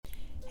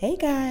Hey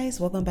guys,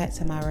 welcome back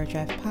to my Road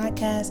Draft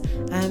podcast.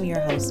 I'm your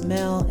host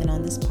Mel, and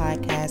on this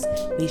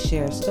podcast, we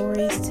share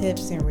stories,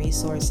 tips, and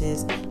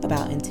resources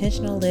about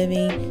intentional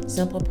living,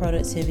 simple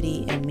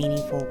productivity, and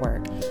meaningful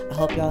work. I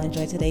hope y'all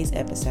enjoy today's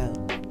episode.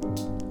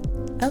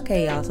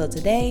 Okay, y'all, so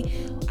today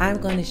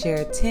I'm going to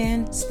share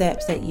 10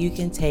 steps that you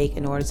can take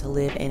in order to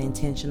live an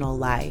intentional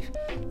life.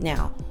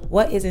 Now,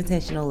 what is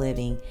intentional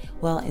living?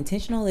 Well,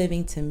 intentional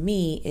living to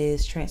me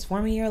is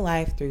transforming your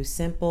life through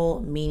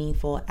simple,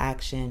 meaningful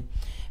action.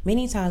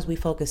 Many times we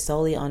focus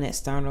solely on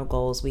external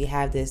goals. We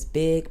have this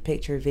big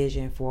picture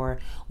vision for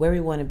where we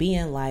want to be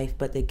in life,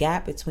 but the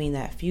gap between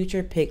that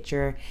future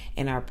picture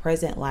and our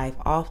present life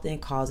often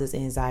causes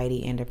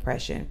anxiety and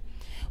depression.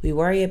 We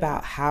worry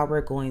about how we're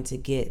going to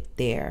get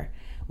there.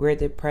 We're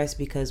depressed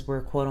because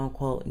we're quote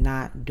unquote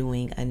not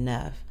doing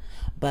enough.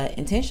 But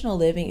intentional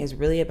living is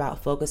really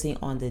about focusing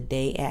on the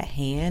day at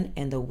hand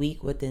and the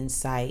week within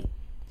sight.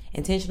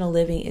 Intentional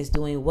living is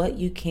doing what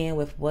you can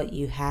with what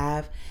you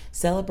have,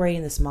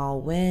 celebrating the small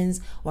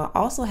wins, while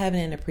also having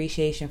an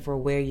appreciation for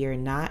where you're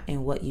not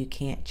and what you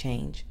can't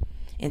change.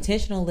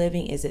 Intentional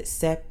living is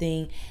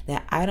accepting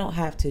that I don't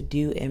have to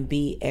do and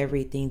be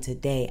everything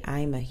today.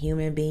 I'm a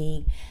human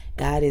being,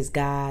 God is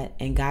God,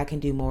 and God can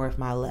do more with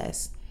my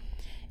less.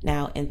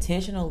 Now,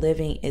 intentional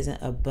living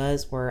isn't a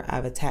buzzword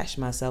I've attached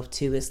myself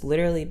to. It's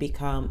literally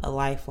become a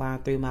lifeline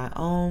through my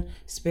own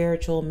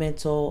spiritual,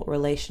 mental,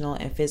 relational,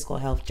 and physical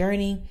health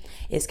journey.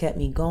 It's kept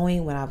me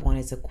going when I've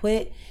wanted to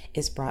quit.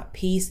 It's brought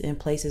peace in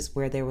places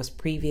where there was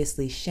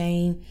previously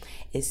shame.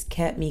 It's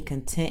kept me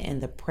content in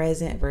the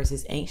present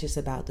versus anxious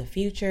about the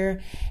future.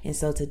 And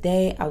so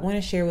today I want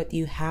to share with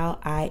you how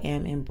I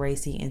am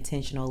embracing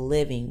intentional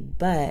living.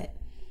 But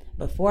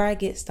before I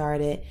get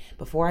started,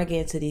 before I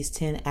get into these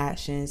 10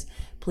 actions,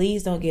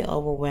 please don't get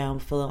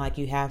overwhelmed feeling like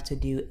you have to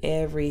do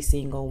every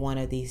single one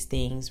of these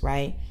things,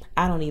 right?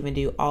 I don't even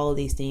do all of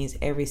these things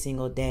every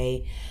single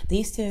day.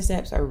 These 10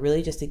 steps are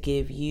really just to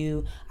give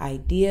you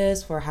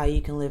ideas for how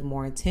you can live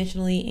more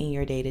intentionally in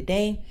your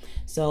day-to-day.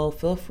 So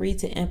feel free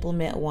to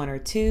implement one or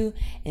two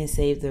and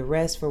save the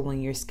rest for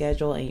when your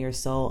schedule and your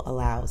soul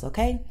allows,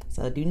 okay?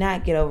 So do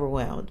not get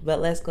overwhelmed,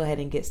 but let's go ahead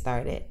and get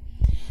started.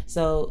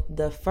 So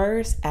the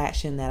first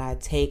action that I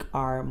take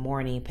are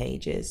morning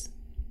pages.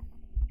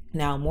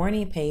 Now,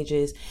 morning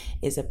pages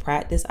is a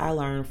practice I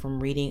learned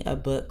from reading a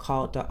book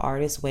called The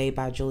Artist's Way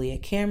by Julia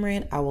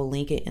Cameron. I will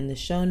link it in the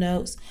show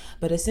notes.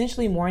 But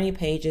essentially, morning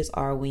pages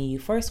are when you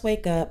first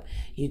wake up,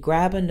 you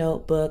grab a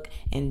notebook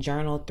and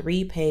journal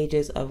 3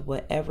 pages of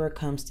whatever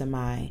comes to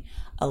mind.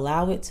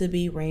 Allow it to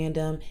be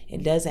random.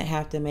 It doesn't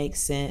have to make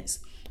sense.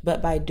 But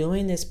by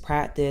doing this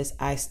practice,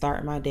 I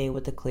start my day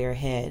with a clear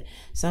head.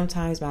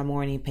 Sometimes my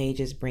morning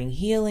pages bring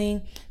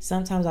healing.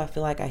 Sometimes I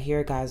feel like I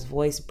hear God's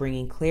voice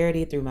bringing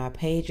clarity through my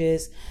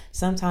pages.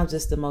 Sometimes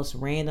it's the most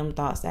random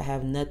thoughts that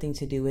have nothing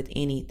to do with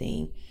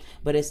anything.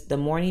 But the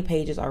morning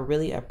pages are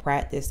really a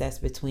practice that's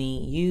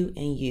between you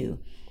and you.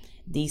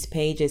 These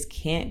pages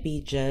can't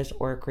be judged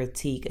or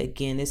critiqued.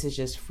 Again, this is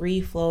just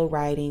free flow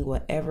writing,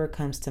 whatever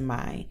comes to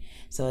mind.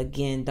 So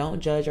again,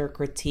 don't judge or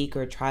critique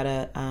or try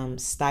to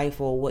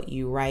stifle what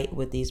you write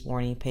with these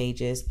morning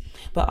pages.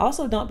 But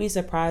also don't be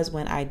surprised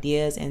when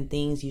ideas and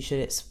things you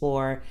should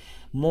explore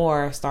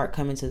more start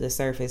coming to the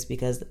surface,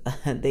 because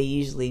they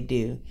usually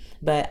do.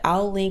 But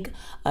I'll link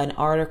an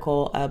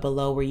article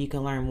below where you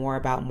can learn more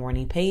about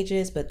morning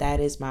pages, but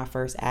that is my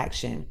first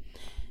action.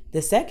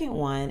 The second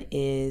one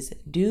is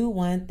do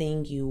one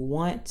thing you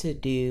want to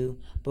do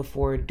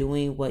before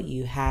doing what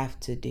you have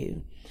to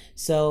do.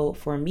 So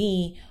for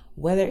me,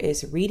 whether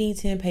it's reading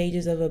 10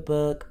 pages of a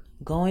book,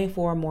 going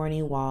for a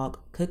morning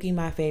walk, cooking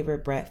my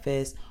favorite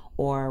breakfast,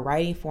 or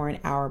writing for an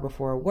hour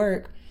before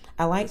work,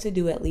 I like to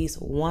do at least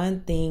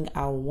one thing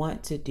I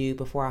want to do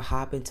before I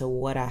hop into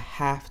what I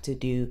have to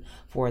do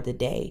for the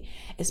day.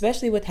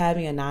 Especially with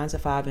having a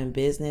 9-to-5 in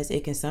business,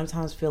 it can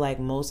sometimes feel like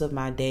most of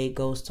my day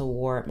goes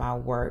toward my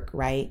work,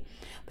 right?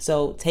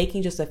 So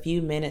taking just a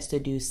few minutes to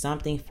do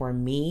something for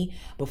me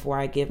before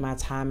I give my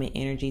time and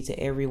energy to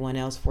everyone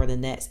else for the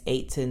next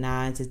 8 to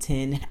 9 to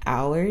 10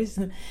 hours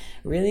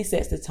really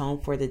sets the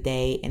tone for the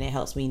day, and it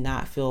helps me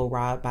not feel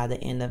robbed by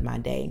the end of my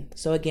day.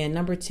 So again,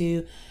 number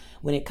 2,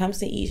 when it comes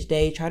to each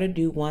day, try to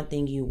do one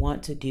thing you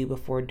want to do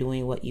before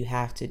doing what you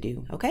have to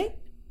do, okay?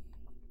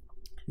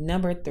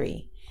 Number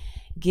 3,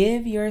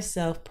 give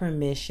yourself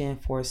permission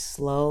for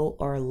slow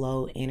or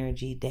low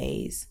energy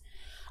days.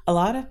 A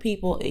lot of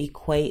people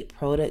equate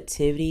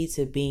productivity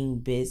to being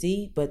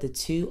busy, but the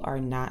two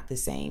are not the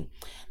same.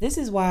 This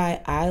is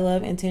why I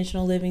love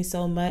intentional living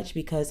so much,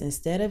 because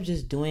instead of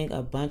just doing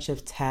a bunch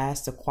of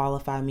tasks to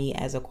qualify me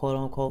as a quote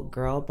unquote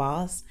girl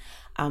boss,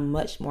 I'm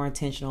much more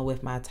intentional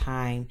with my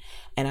time.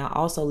 And I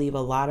also leave a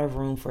lot of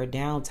room for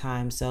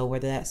downtime. So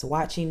whether that's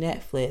watching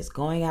Netflix,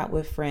 going out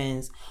with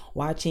friends,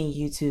 watching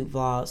YouTube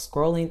vlogs,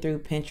 scrolling through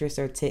Pinterest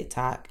or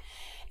TikTok,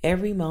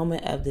 every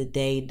moment of the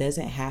day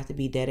doesn't have to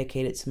be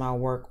dedicated to my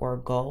work or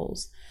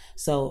goals.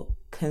 So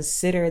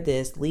consider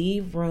this.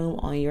 Leave room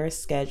on your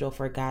schedule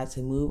for God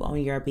to move on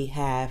your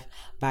behalf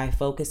by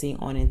focusing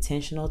on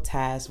intentional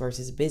tasks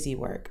versus busy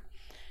work.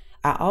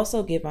 I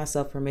also give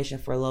myself permission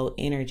for low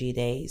energy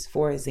days.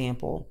 For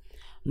example,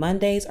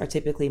 Mondays are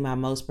typically my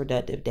most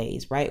productive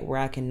days, right? Where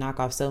I can knock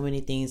off so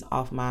many things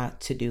off my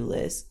to-do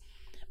list.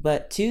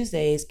 But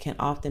Tuesdays can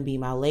often be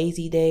my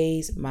lazy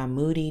days, my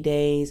moody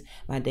days,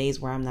 my days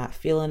where I'm not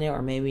feeling it,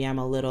 or maybe I'm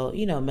a little,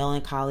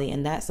 melancholy,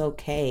 and that's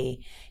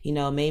okay.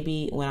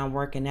 Maybe when I'm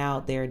working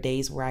out, there are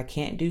days where I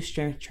can't do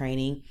strength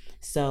training.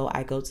 So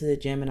I go to the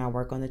gym and I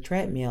work on the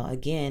treadmill.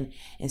 Again,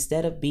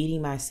 instead of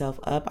beating myself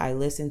up, I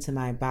listen to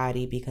my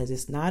body, because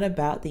it's not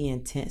about the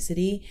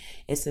intensity.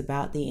 It's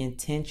about the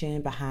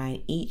intention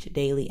behind each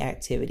daily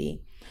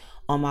activity.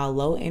 On my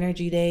low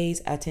energy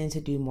days, I tend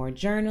to do more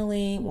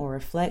journaling, more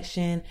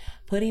reflection,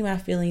 putting my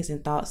feelings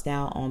and thoughts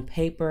down on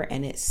paper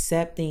and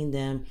accepting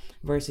them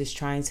versus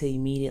trying to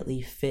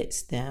immediately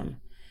fix them.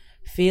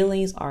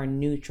 Feelings are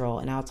neutral,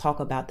 and I'll talk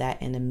about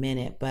that in a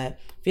minute, but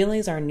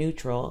feelings are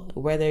neutral,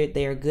 whether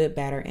they're good,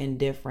 bad, or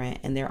indifferent,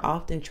 and they're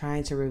often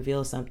trying to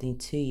reveal something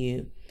to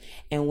you.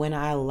 And when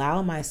I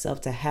allow myself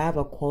to have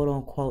a quote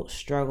unquote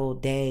struggle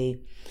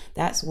day,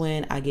 that's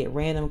when I get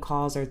random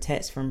calls or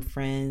texts from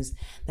friends.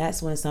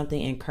 That's when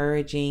something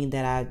encouraging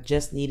that I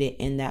just needed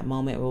in that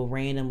moment will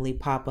randomly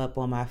pop up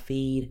on my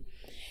feed.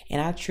 And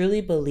I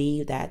truly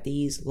believe that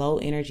these low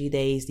energy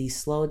days, these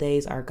slow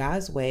days, are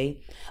God's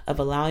way of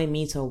allowing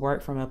me to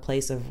work from a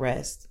place of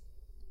rest,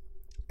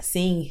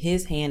 seeing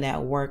His hand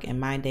at work in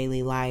my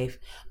daily life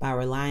by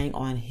relying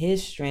on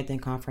His strength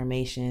and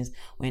confirmations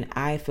when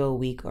I feel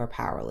weak or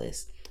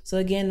powerless. So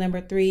again,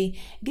 number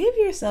 3, give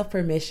yourself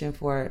permission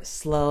for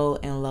slow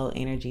and low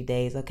energy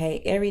days,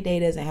 okay? Every day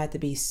doesn't have to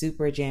be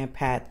super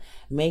jam-packed.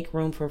 Make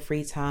room for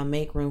free time,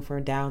 make room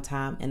for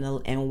downtime,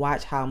 and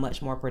watch how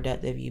much more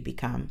productive you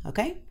become,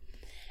 okay?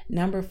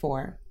 Number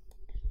 4,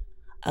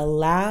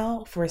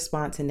 allow for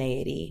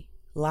spontaneity.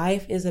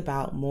 Life is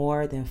about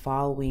more than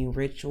following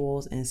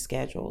rituals and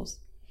schedules.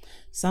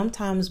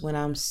 Sometimes when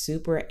I'm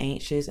super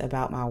anxious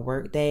about my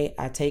workday,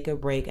 I take a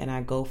break and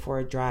I go for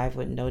a drive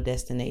with no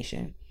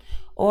destination.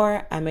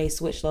 Or I may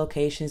switch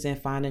locations and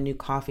find a new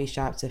coffee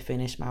shop to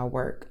finish my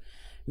work.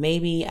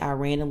 Maybe I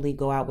randomly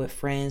go out with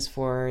friends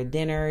for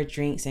dinner,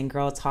 drinks, and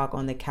girl talk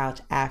on the couch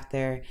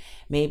after.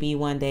 Maybe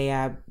one day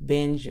I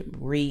binge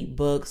read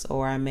books,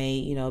 or I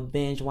may,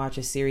 binge watch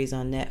a series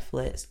on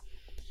Netflix.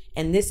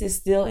 And this is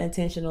still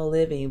intentional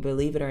living,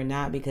 believe it or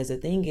not, because the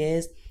thing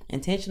is,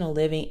 intentional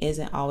living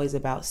isn't always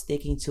about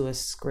sticking to a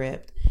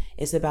script.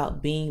 It's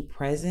about being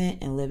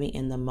present and living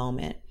in the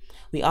moment.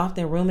 We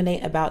often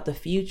ruminate about the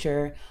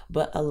future,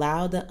 but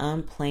allow the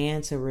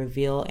unplanned to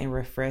reveal and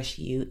refresh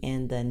you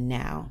in the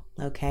now,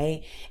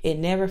 okay? It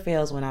never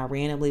fails when I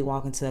randomly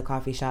walk into a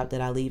coffee shop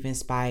that I leave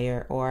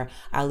inspired, or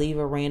I leave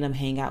a random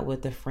hangout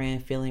with a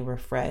friend feeling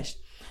refreshed.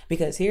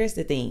 Because here's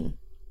the thing.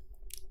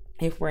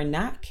 If we're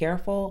not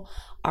careful,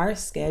 our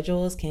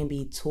schedules can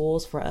be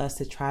tools for us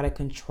to try to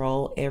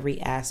control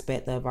every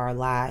aspect of our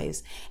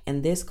lives.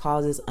 And this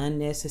causes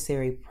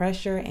unnecessary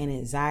pressure and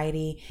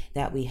anxiety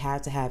that we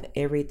have to have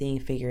everything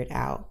figured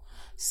out.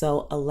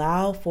 So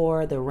allow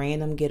for the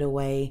random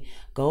getaway,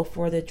 go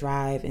for the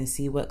drive, and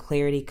see what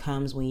clarity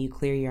comes when you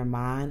clear your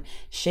mind.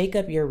 Shake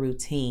up your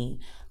routine.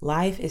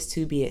 Life is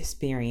to be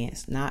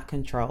experienced, not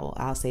controlled.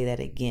 I'll say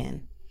that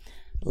again.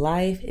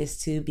 Life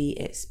is to be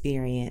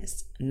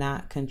experienced,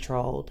 not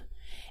controlled.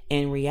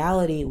 In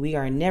reality, we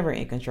are never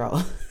in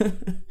control.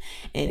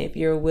 And if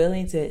you're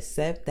willing to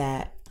accept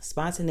that,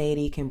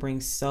 spontaneity can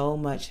bring so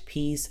much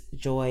peace,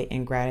 joy,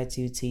 and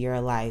gratitude to your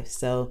life.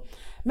 So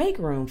make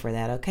room for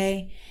that,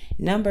 okay?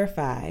 Number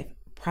 5,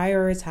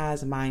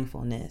 prioritize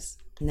mindfulness.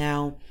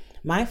 Now,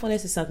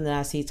 mindfulness is something that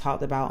I see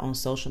talked about on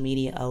social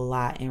media a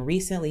lot, and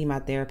recently my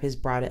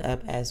therapist brought it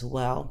up as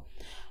well.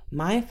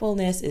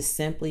 Mindfulness is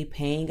simply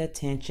paying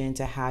attention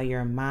to how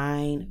your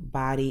mind,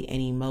 body, and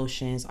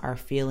emotions are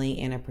feeling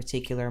in a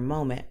particular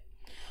moment.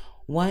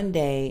 One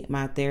day,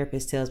 my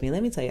therapist tells me,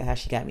 let me tell you how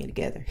she got me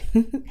together.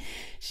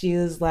 She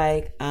was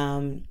like,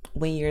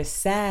 when you're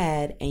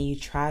sad and you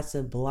try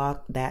to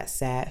block that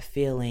sad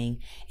feeling,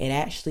 it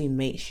actually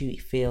makes you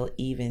feel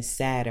even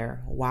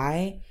sadder.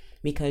 Why?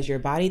 Because your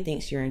body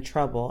thinks you're in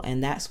trouble,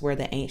 and that's where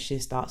the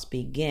anxious thoughts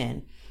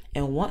begin.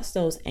 And once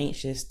those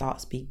anxious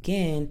thoughts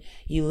begin,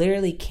 you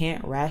literally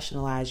can't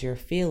rationalize your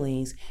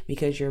feelings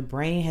because your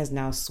brain has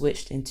now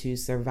switched into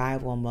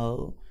survival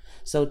mode.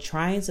 So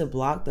trying to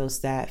block those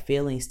sad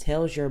feelings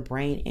tells your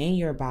brain and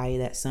your body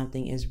that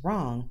something is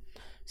wrong.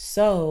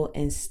 So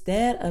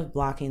instead of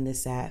blocking the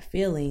sad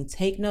feeling,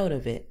 take note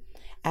of it.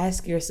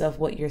 Ask yourself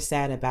what you're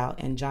sad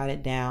about and jot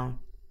it down.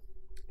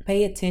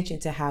 Pay attention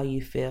to how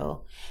you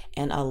feel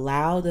and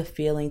allow the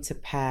feeling to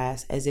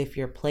pass as if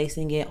you're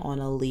placing it on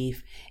a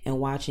leaf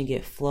and watching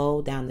it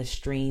flow down the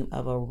stream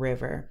of a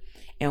river.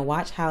 And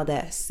watch how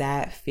that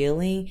sad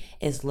feeling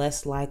is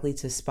less likely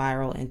to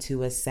spiral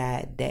into a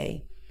sad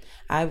day.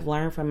 I've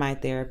learned from my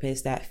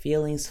therapist that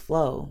feelings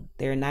flow.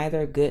 They're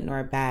neither good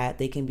nor bad.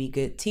 They can be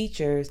good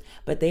teachers,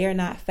 but they are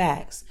not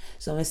facts.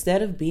 So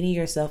instead of beating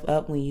yourself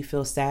up when you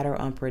feel sad or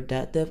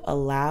unproductive,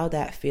 allow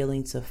that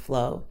feeling to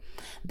flow.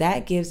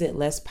 That gives it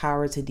less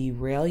power to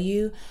derail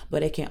you,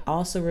 but it can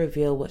also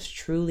reveal what's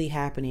truly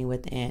happening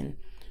within.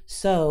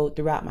 So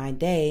throughout my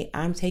day,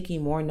 I'm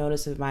taking more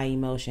notice of my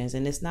emotions,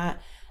 and it's not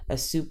a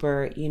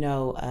super,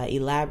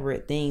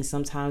 elaborate thing.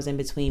 Sometimes in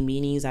between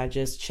meetings, I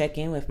just check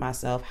in with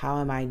myself. How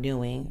am I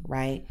doing?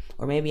 Right?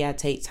 Or maybe I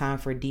take time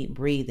for deep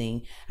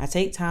breathing. I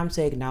take time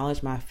to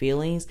acknowledge my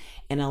feelings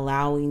and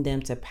allowing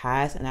them to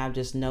pass. And I've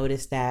just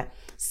noticed that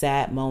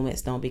sad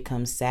moments don't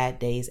become sad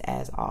days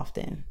as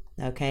often.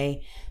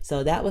 Okay.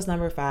 So that was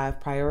number 5,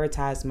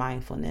 prioritize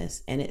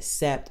mindfulness and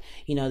accept,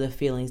 the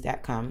feelings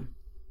that come.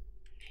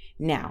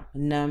 Now,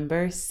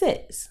 number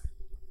 6,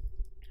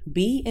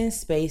 be in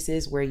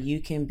spaces where you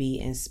can be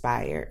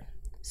inspired.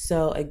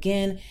 So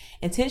again,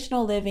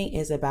 intentional living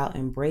is about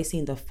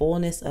embracing the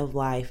fullness of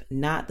life,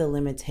 not the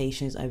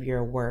limitations of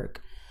your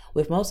work.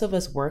 With most of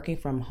us working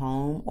from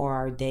home or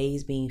our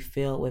days being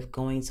filled with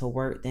going to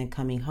work then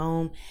coming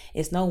home,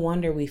 it's no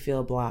wonder we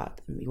feel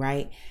blocked,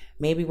 right?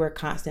 Maybe we're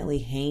constantly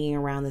hanging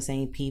around the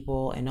same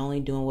people and only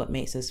doing what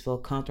makes us feel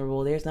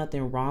comfortable. There's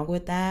nothing wrong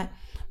with that.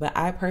 But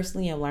I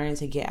personally am learning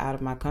to get out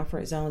of my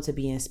comfort zone to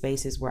be in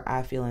spaces where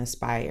I feel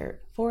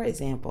inspired. For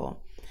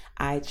example,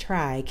 I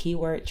try,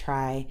 keyword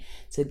try,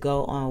 to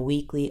go on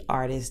weekly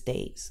artist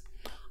dates.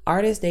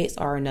 Artist dates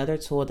are another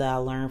tool that I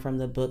learned from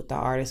the book The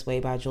Artist Way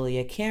by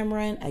Julia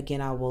Cameron. Again,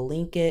 I will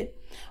link it.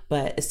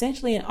 But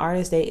essentially, an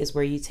artist date is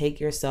where you take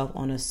yourself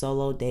on a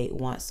solo date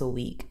once a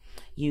week.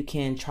 You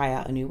can try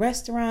out a new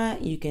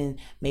restaurant. You can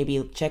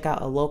maybe check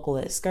out a local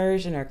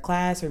excursion or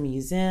class or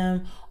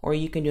museum, or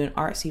you can do an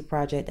artsy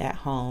project at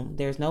home.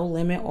 There's no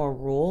limit or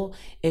rule.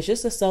 It's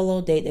just a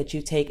solo date that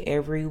you take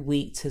every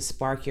week to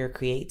spark your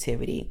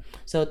creativity.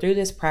 So through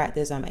this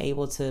practice, I'm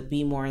able to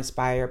be more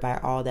inspired by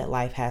all that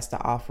life has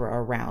to offer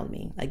around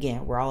me.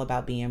 Again, we're all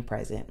about being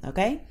present.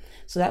 Okay.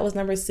 So that was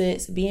number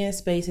 6, be in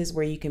spaces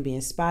where you can be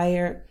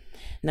inspired.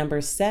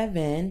 Number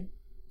 7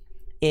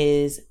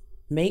 is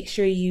make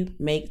sure you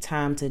make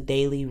time to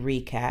daily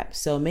recap.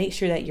 So make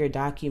sure that you're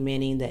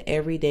documenting the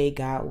everyday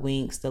God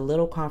winks, the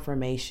little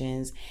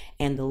confirmations,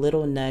 and the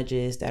little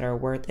nudges that are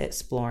worth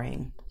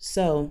exploring.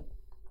 So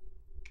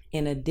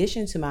in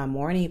addition to my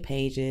morning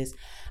pages,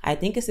 I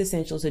think it's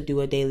essential to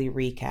do a daily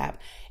recap.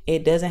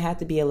 It doesn't have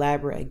to be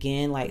elaborate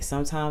again. Like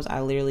sometimes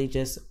I literally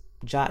just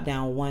jot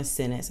down one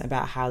sentence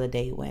about how the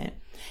day went.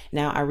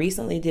 Now, I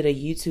recently did a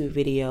YouTube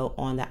video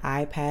on the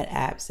iPad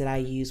apps that I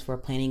use for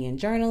planning and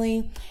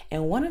journaling,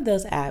 and one of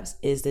those apps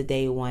is the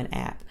Day One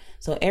app.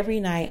 So every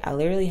night, I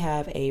literally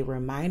have a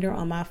reminder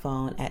on my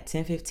phone at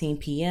 10:15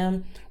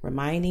 p.m.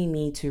 reminding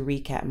me to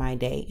recap my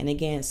day. And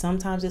again,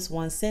 sometimes it's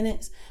one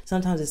sentence,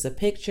 sometimes it's a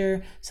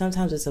picture,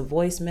 sometimes it's a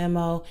voice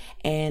memo.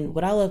 And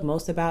what I love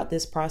most about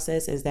this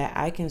process is that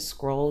I can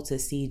scroll to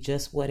see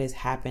just what has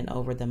happened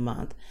over the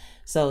month.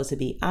 So to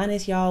be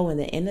honest, y'all, when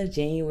the end of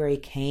January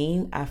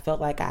came, I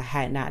felt like I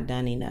had not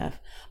done enough.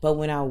 But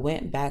when I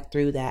went back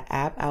through that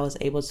app, I was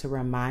able to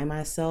remind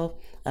myself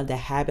of the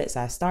habits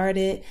I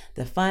started,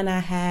 the fun I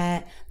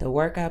had, the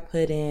work I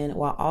put in,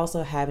 while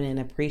also having an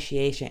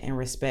appreciation and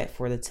respect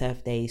for the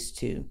tough days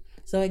too.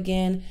 So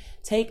again,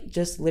 take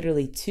just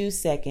literally 2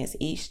 seconds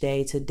each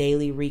day to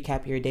daily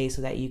recap your day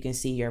so that you can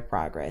see your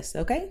progress.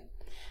 Okay.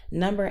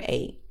 Number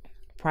 8.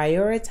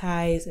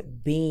 Prioritize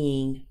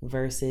being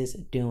versus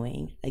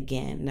doing.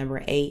 Again,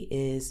 number 8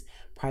 is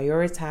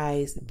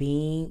prioritize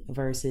being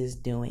versus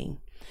doing.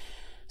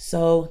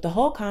 So the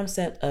whole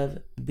concept of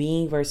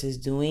being versus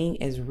doing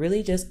is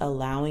really just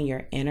allowing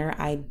your inner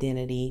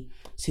identity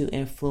to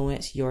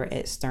influence your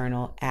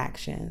external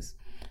actions.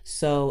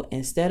 So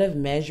instead of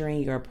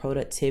measuring your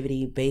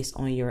productivity based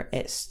on your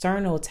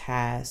external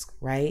task,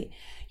 right,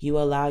 you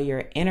allow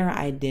your inner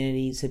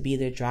identity to be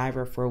the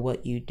driver for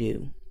what you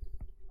do.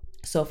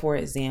 So for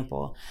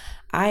example,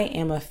 I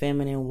am a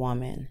feminine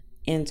woman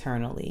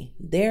internally.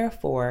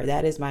 Therefore,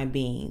 that is my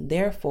being.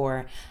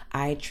 Therefore,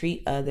 I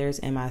treat others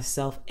and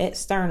myself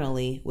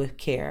externally with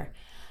care.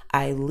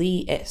 I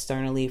lead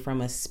externally from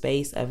a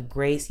space of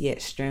grace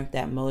yet strength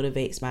that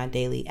motivates my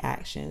daily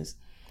actions.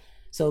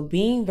 So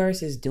being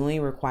versus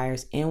doing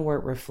requires inward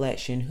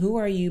reflection. Who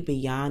are you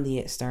beyond the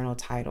external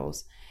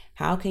titles?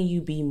 How can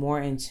you be more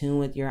in tune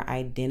with your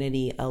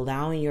identity,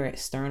 allowing your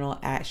external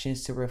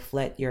actions to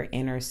reflect your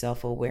inner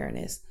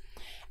self-awareness?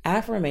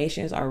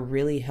 Affirmations are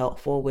really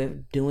helpful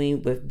with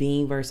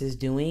being versus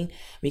doing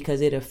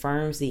because it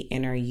affirms the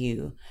inner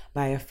you.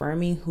 By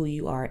affirming who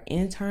you are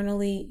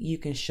internally, you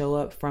can show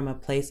up from a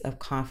place of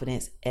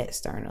confidence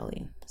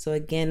externally. So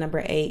again,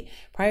 number 8,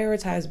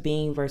 prioritize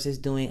being versus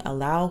doing.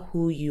 Allow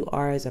who you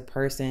are as a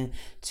person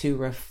to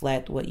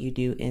reflect what you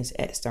do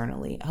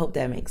externally. I hope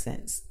that makes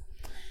sense.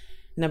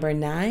 Number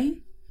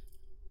 9,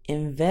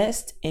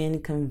 invest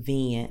in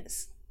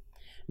convenience.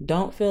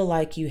 Don't feel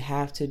like you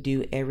have to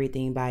do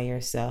everything by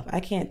yourself.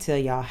 I can't tell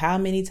y'all how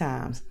many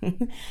times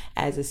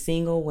as a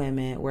single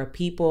woman where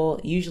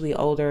people, usually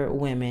older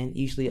women,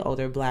 usually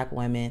older Black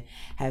women,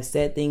 have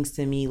said things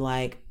to me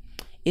like,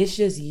 it's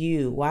just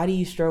you. Why do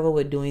you struggle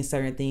with doing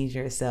certain things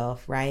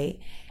yourself, right?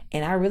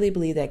 And I really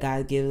believe that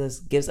God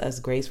gives us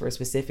grace for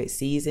specific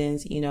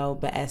seasons,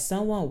 but as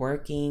someone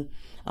working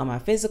on my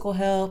physical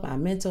health, my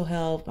mental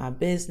health, my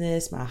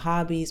business, my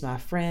hobbies, my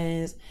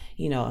friends,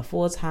 a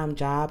full-time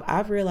job,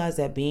 I've realized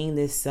that being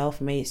this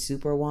self-made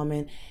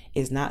superwoman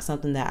is not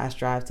something that I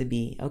strive to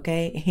be,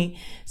 okay?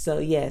 So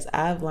yes,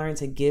 I've learned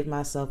to give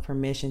myself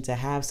permission to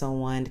have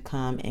someone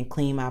come and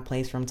clean my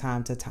place from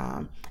time to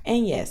time.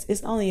 And yes,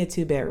 it's only a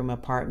 2-bedroom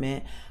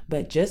apartment,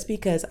 but just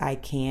because I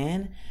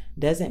can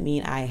doesn't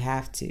mean I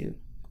have to.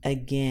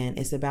 Again,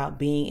 it's about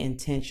being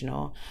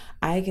intentional.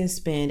 I can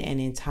spend an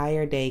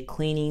entire day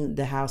cleaning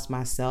the house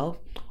myself,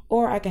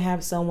 or I can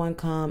have someone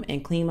come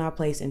and clean my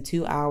place in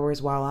 2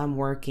 hours while I'm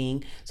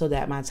working so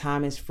that my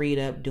time is freed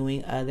up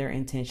doing other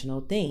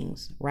intentional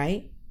things,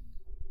 right?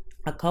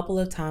 A couple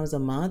of times a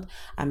month,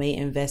 I may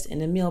invest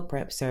in a meal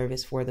prep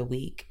service for the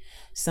week.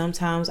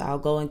 Sometimes I'll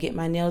go and get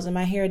my nails and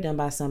my hair done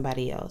by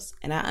somebody else.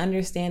 And I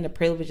understand the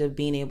privilege of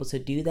being able to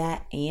do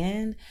that.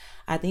 And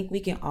I think we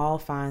can all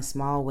find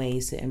small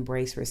ways to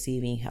embrace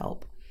receiving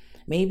help.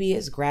 Maybe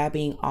it's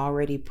grabbing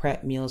already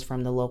prepped meals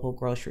from the local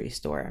grocery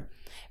store.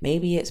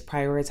 Maybe it's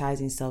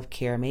prioritizing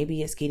self-care.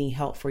 Maybe it's getting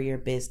help for your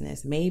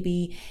business.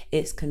 Maybe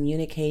it's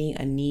communicating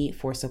a need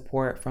for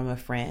support from a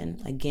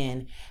friend.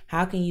 Again,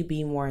 how can you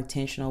be more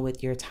intentional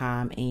with your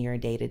time in your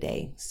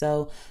day-to-day?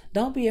 So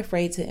don't be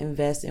afraid to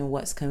invest in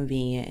what's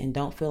convenient and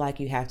don't feel like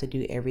you have to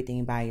do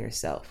everything by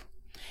yourself.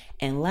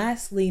 And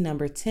lastly,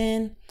 number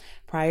 10,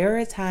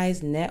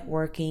 prioritize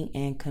networking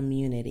and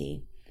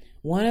community.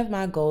 One of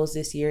my goals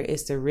this year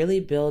is to really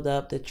build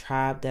up the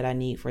tribe that I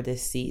need for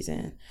this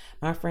season.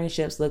 My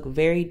friendships look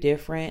very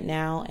different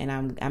now, and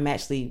I'm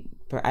actually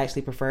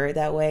prefer it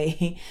that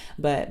way.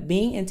 But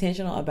being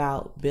intentional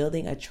about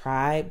building a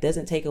tribe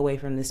doesn't take away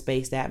from the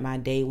space that my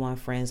day one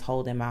friends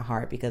hold in my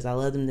heart, because I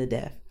love them to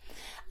death.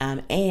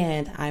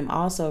 And I'm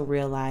also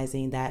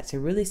realizing that to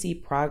really see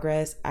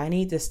progress, I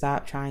need to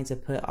stop trying to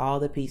put all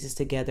the pieces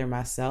together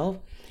myself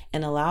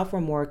and allow for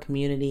more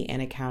community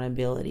and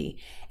accountability.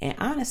 And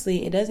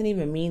honestly, it doesn't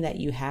even mean that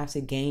you have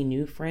to gain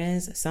new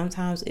friends.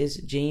 Sometimes it's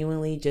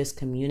genuinely just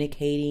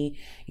communicating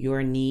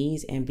your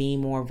needs and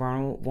being more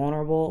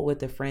vulnerable with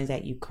the friends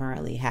that you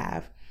currently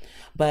have.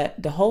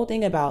 But the whole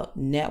thing about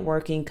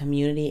networking,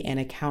 community, and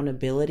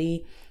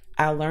accountability,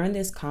 I learned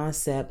this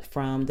concept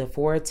from the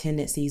 4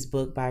 Tendencies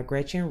book by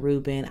Gretchen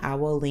Rubin. I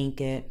will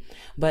link it.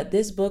 But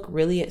this book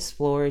really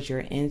explores your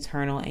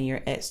internal and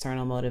your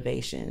external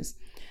motivations.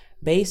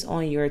 Based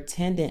on your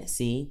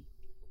tendency,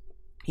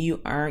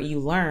 you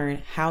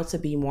learn how to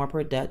be more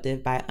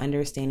productive by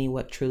understanding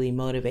what truly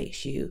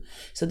motivates you.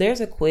 So there's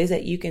a quiz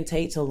that you can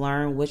take to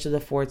learn which of the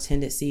 4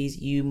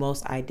 tendencies you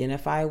most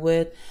identify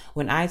with.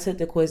 When I took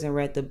the quiz and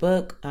read the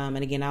book, and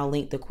again, I'll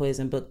link the quiz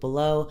and book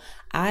below,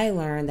 I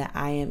learned that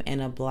I am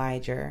an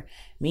obliger,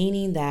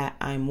 meaning that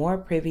I'm more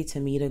privy to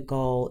meet a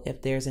goal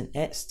if there's an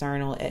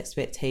external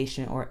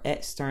expectation or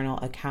external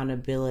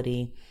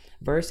accountability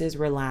versus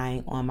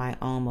relying on my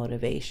own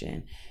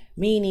motivation.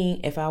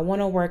 Meaning, if I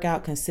want to work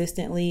out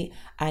consistently,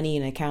 I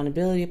need an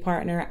accountability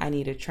partner, I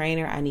need a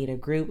trainer, I need a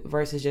group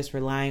versus just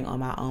relying on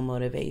my own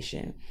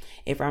motivation.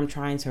 If I'm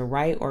trying to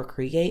write or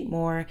create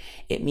more,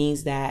 it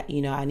means that,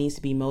 I need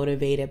to be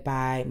motivated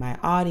by my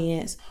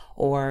audience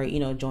or,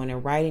 join a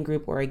writing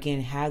group or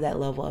again, have that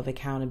level of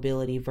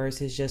accountability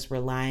versus just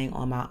relying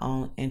on my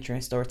own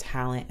interest or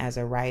talent as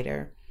a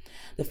writer.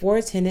 The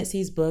 4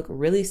 Tendencies book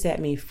really set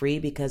me free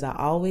because I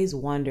always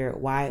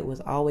wondered why it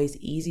was always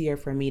easier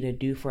for me to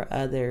do for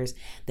others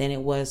than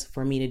it was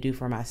for me to do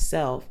for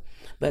myself.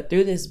 But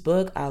through this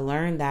book, I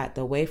learned that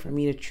the way for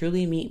me to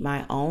truly meet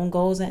my own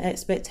goals and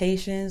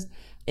expectations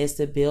is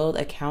to build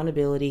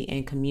accountability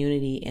and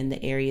community in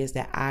the areas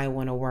that I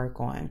want to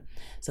work on.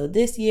 So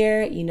this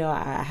year,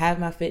 I have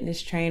my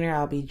fitness trainer.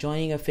 I'll be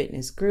joining a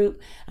fitness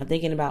group. I'm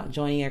thinking about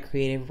joining a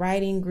creative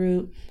writing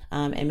group,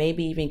 and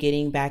maybe even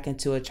getting back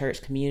into a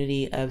church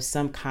community of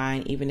some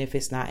kind, even if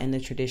it's not in the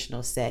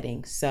traditional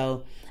setting.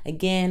 So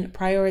again,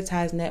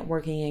 prioritize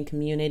networking and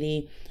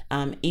community,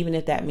 even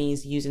if that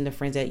means using the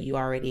friends that you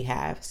already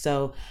have.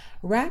 So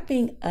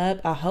wrapping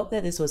up, I hope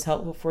that this was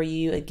helpful for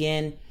you.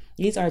 Again,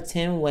 these are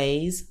 10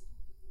 ways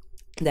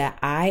that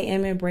I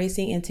am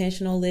embracing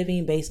intentional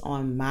living based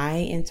on my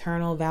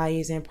internal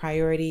values and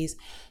priorities.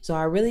 So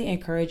I really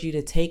encourage you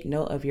to take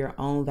note of your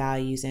own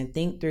values and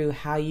think through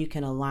how you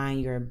can align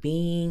your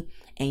being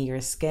and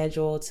your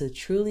schedule to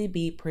truly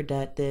be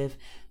productive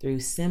through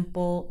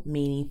simple,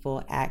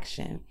 meaningful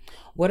action.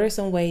 What are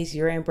some ways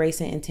you're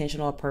embracing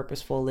intentional,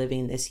 purposeful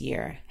living this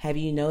year? Have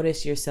you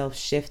noticed yourself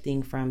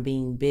shifting from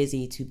being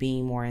busy to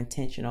being more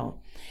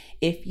intentional?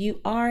 If you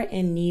are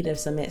in need of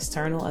some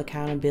external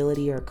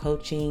accountability or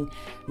coaching,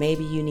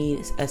 maybe you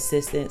need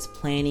assistance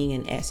planning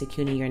and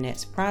executing your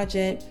next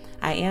project,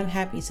 I am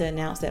happy to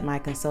announce that my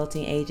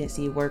consulting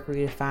agency, Work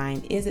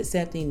Redefined, is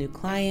accepting new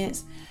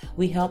clients.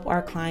 We help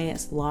our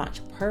clients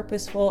launch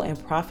purposeful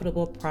and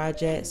profitable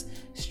projects,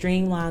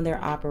 streamline their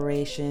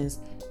operations,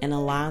 and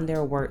align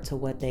their work to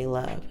what they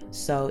love.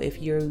 So if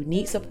you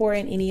need support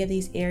in any of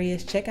these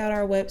areas, check out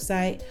our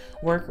website,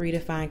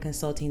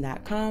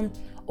 workredefinedconsulting.com,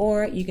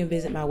 or you can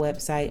visit my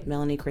website,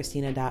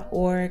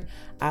 melaniechristina.org.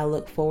 I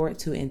look forward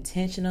to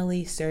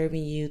intentionally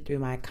serving you through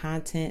my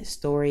content,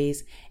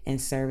 stories, and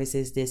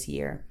services this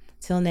year.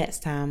 Till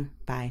next time,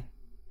 bye.